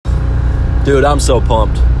Dude, I'm so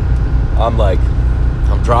pumped. I'm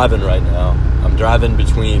driving right now. I'm driving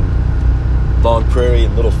between Long Prairie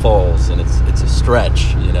and Little Falls, and it's a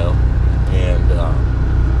stretch, and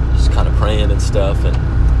just kind of praying and stuff. And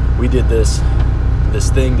we did this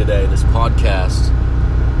thing today, this podcast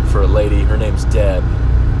for a lady. Her name's Deb,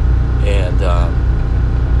 and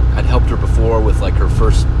I'd helped her before with her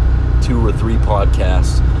first 2 or 3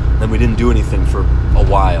 podcasts. Then we didn't do anything for a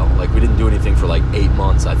while. We didn't do anything for 8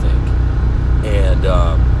 months, I think. And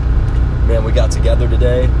man, we got together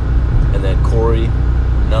today, and then Corey,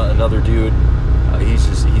 another dude,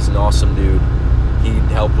 he's an awesome dude. He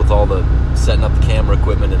helped with all the setting up the camera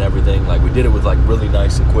equipment and everything. We did it with really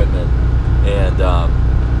nice equipment, and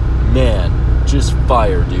man, just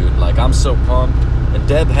fire, dude. I'm so pumped. And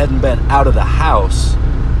Deb hadn't been out of the house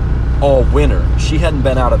all winter. She hadn't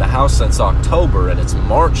been out of the house since October, and it's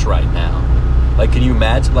March right now. Can you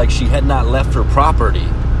imagine? She had not left her property.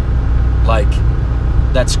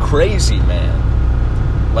 That's crazy, man.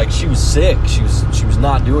 She was sick. She was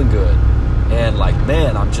not doing good. And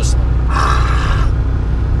man, I'm just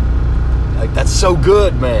that's so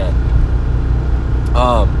good, man.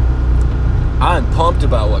 I'm pumped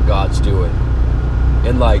about what God's doing.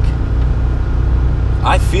 And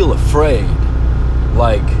I feel afraid.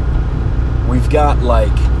 We've got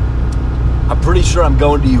I'm pretty sure I'm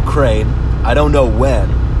going to Ukraine. I don't know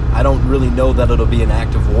when. I don't really know that it'll be an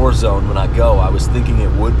active war zone when I go. I was thinking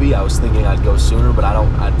it would be. I was thinking I'd go sooner, but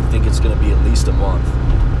I think it's going to be at least a month.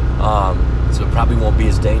 So it probably won't be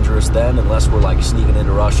as dangerous then, unless we're sneaking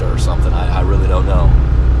into Russia or something. I really don't know.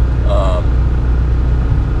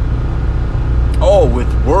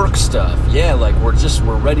 With work stuff, yeah.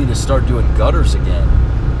 We're ready to start doing gutters again,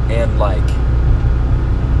 and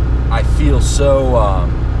I feel so.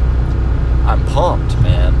 I'm pumped,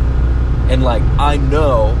 man. And I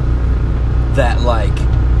know that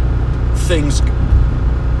things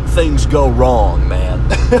go wrong, man.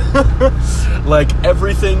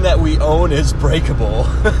 Everything that we own is breakable.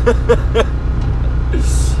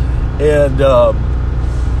 And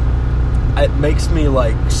it makes me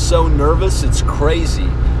so nervous, it's crazy.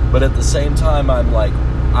 But at the same time,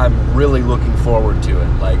 I'm really looking forward to it.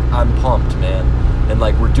 I'm pumped, man. And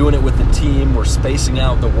we're doing it with the team. We're spacing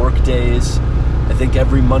out the work days. I think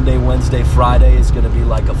every Monday, Wednesday, Friday is going to be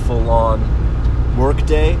a full-on work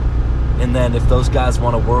day. And then if those guys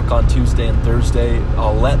want to work on Tuesday and Thursday,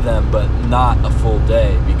 I'll let them, but not a full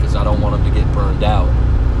day because I don't want them to get burned out.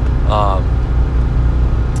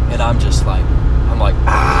 And I'm just man,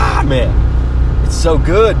 it's so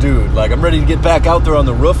good, dude. I'm ready to get back out there on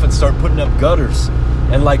the roof and start putting up gutters.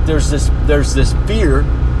 And there's this fear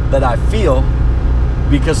that I feel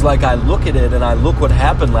because I look at it and I look what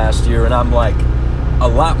happened last year, and I'm a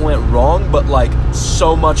lot went wrong, but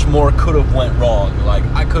so much more could have went wrong.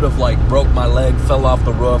 I could have broke my leg, fell off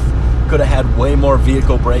the roof, could have had way more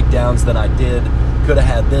vehicle breakdowns than I did, could have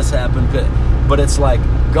had this happen, but it's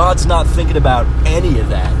God's not thinking about any of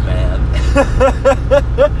that, man.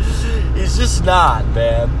 He's just not,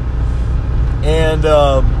 man. And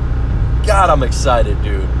God, I'm excited,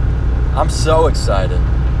 dude. I'm so excited.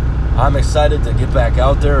 I'm excited to get back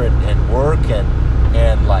out there and work and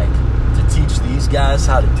to teach these guys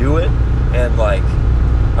how to do it. And I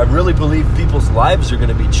really believe people's lives are going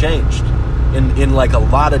to be changed in a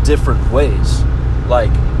lot of different ways.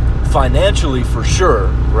 Financially, for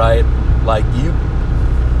sure, right?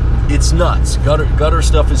 It's nuts. Gutter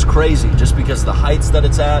stuff is crazy just because the heights that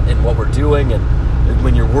it's at and what we're doing. And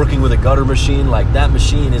when you're working with a gutter machine, that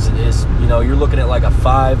machine is you're looking at a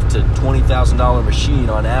 $5,000 to $20,000 machine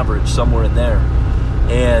on average, somewhere in there.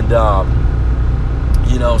 And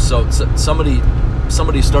so somebody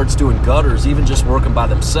starts doing gutters, even just working by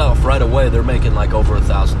themselves, right away they're making over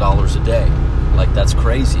 $1,000 a day. That's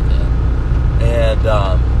crazy, man. And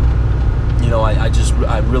I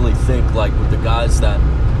really think with the guys that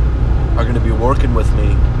are going to be working with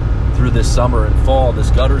me through this summer and fall,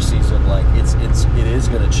 this gutter season, it is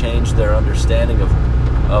going to change their understanding of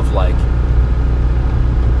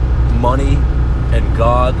money and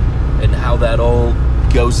God and how that all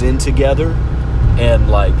goes in together, and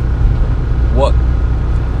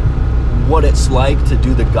what it's like to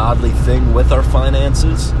do the godly thing with our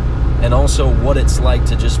finances, and also what it's like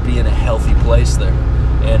to just be in a healthy place there.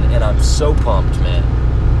 And I'm so pumped, man.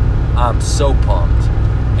 I'm so pumped.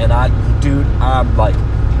 And I can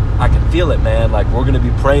feel it, man. We're going to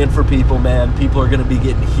be praying for people, man. People are going to be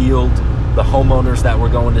getting healed. The homeowners that we're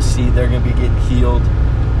going to see, they're going to be getting healed.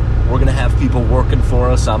 We're going to have people working for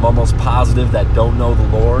us, I'm almost positive, that don't know the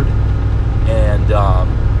Lord. And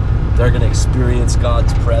they're going to experience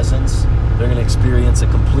God's presence. They're going to experience a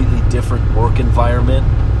completely different work environment.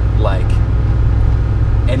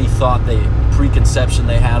 any preconception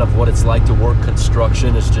they had of what it's like to work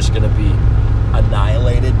construction is just going to be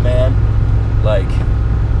annihilated, man. Like,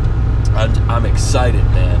 I'm excited,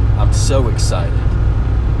 man. I'm so excited.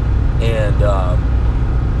 And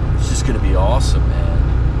it's just going to be awesome,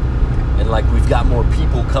 man. And like, we've got more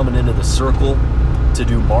people coming into the circle to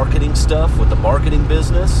do marketing stuff with the marketing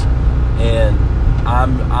business, and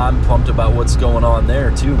I'm pumped about what's going on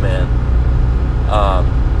there too, man.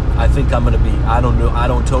 I think I'm going to be, I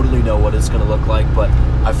don't totally know what it's going to look like, but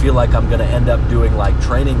I feel like I'm going to end up doing like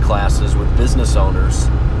training classes with business owners,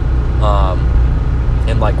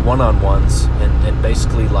 and like one-on-ones, and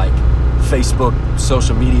basically like Facebook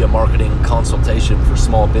social media marketing consultation for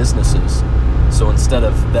small businesses. So instead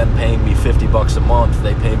of them paying me $50 a month,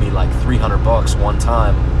 they pay me like $300 one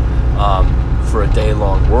time for a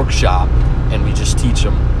day-long workshop, and we just teach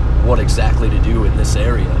them what exactly to do in this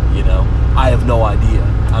area, you know. I have no idea.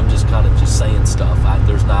 I'm just kind of just saying stuff.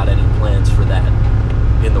 There's not any plans for that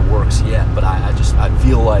in the works yet, but I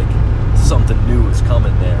feel like something new is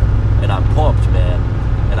coming there, and I'm pumped, man.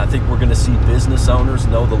 And I think we're going to see business owners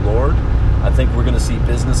know the Lord. I think we're going to see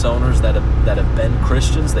business owners that have been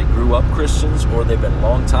Christians, they grew up Christians, or they've been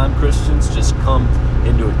longtime Christians, just come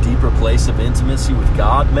into a deeper place of intimacy with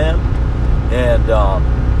God, man. And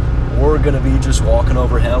we're going to be just walking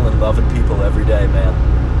over hell and loving people every day,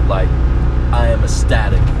 man. Like, I am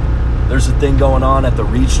ecstatic. There's a thing going on at the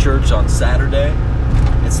Reach Church on Saturday.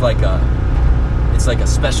 It's like a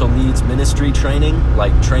special needs ministry training,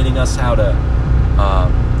 like training us how to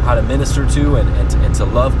minister to and to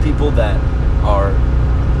love people that are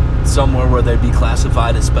somewhere where they'd be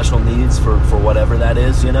classified as special needs for whatever that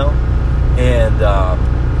is, you know. And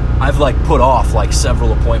I've like put off like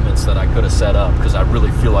several appointments that I could have set up because I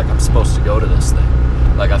really feel like I'm supposed to go to this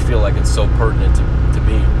thing. Like, I feel like it's so pertinent to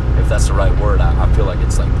me, if that's the right word. I feel like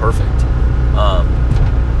it's like perfect.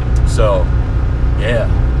 So yeah,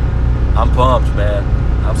 I'm pumped, man.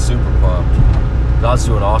 I'm super pumped. God's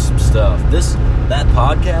doing awesome stuff. That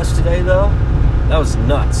podcast today, though, that was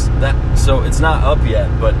nuts. So it's not up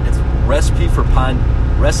yet, but it's Recipe for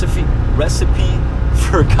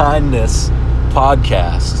Kindness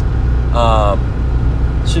podcast.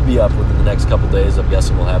 Should be up within the next couple days. I'm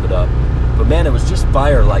guessing we'll have it up. But man, it was just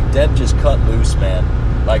fire. Like, Deb just cut loose, man.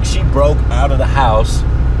 Like, she broke out of the house,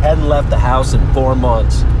 hadn't left the house in 4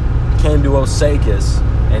 months, came to Osakis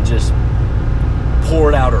and just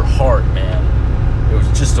poured out her heart, man. It was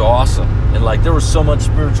just awesome. And like, there was so much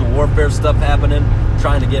spiritual warfare stuff happening,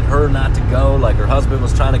 trying to get her not to go. Like, her husband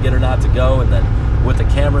was trying to get her not to go. And then with the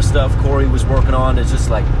camera stuff Corey was working on, it's just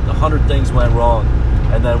like 100 things went wrong.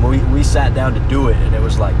 And then we sat down to do it, and it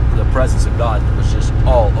was like the presence of God was just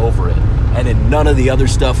all over it. And in none of the other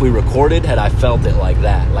stuff we recorded had I felt it like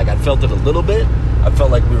that. Like, I felt it a little bit. I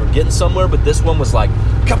felt like we were getting somewhere, but this one was like,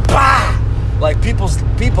 kapah! Like, people's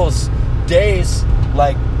days,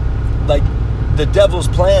 like the devil's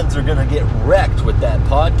plans are gonna get wrecked with that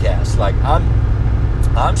podcast. Like,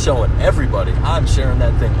 I'm showing everybody. I'm sharing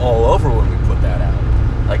that thing all over when we put that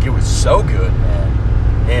out. Like, it was so good,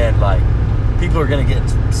 man. And like, people are gonna get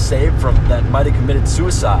saved from that might have committed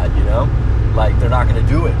suicide, you know? Like, they're not gonna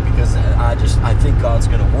do it because I think God's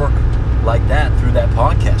gonna work like that through that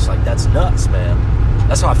podcast. Like, that's nuts, man.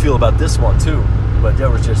 That's how I feel about this one too. But there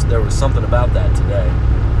was something about that today.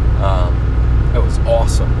 It was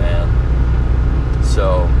awesome, man.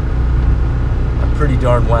 So I'm pretty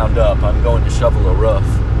darn wound up. I'm going to shovel a roof,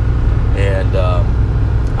 and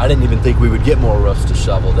I didn't even think we would get more roofs to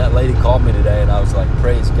shovel. That lady called me today, and I was like,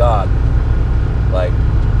 praise God. Like,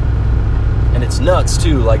 and it's nuts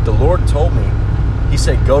too. Like, the Lord told me, he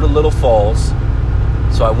said, go to Little Falls.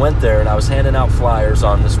 So I went there, and I was handing out flyers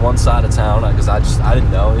on this one side of town because I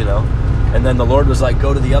didn't know, you know. And then the Lord was like,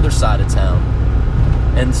 go to the other side of town.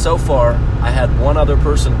 And so far, I had one other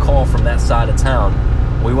person call from that side of town.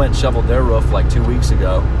 We went and shoveled their roof like 2 weeks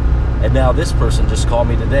ago. And now this person just called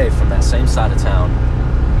me today from that same side of town.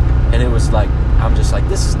 And it was like, I'm just like,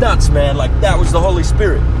 this is nuts, man. Like, that was the Holy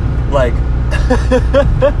Spirit. Like,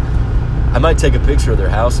 I might take a picture of their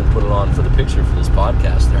house and put it on for the picture for this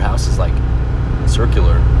podcast. Their house is like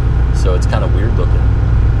circular, so it's kind of weird looking.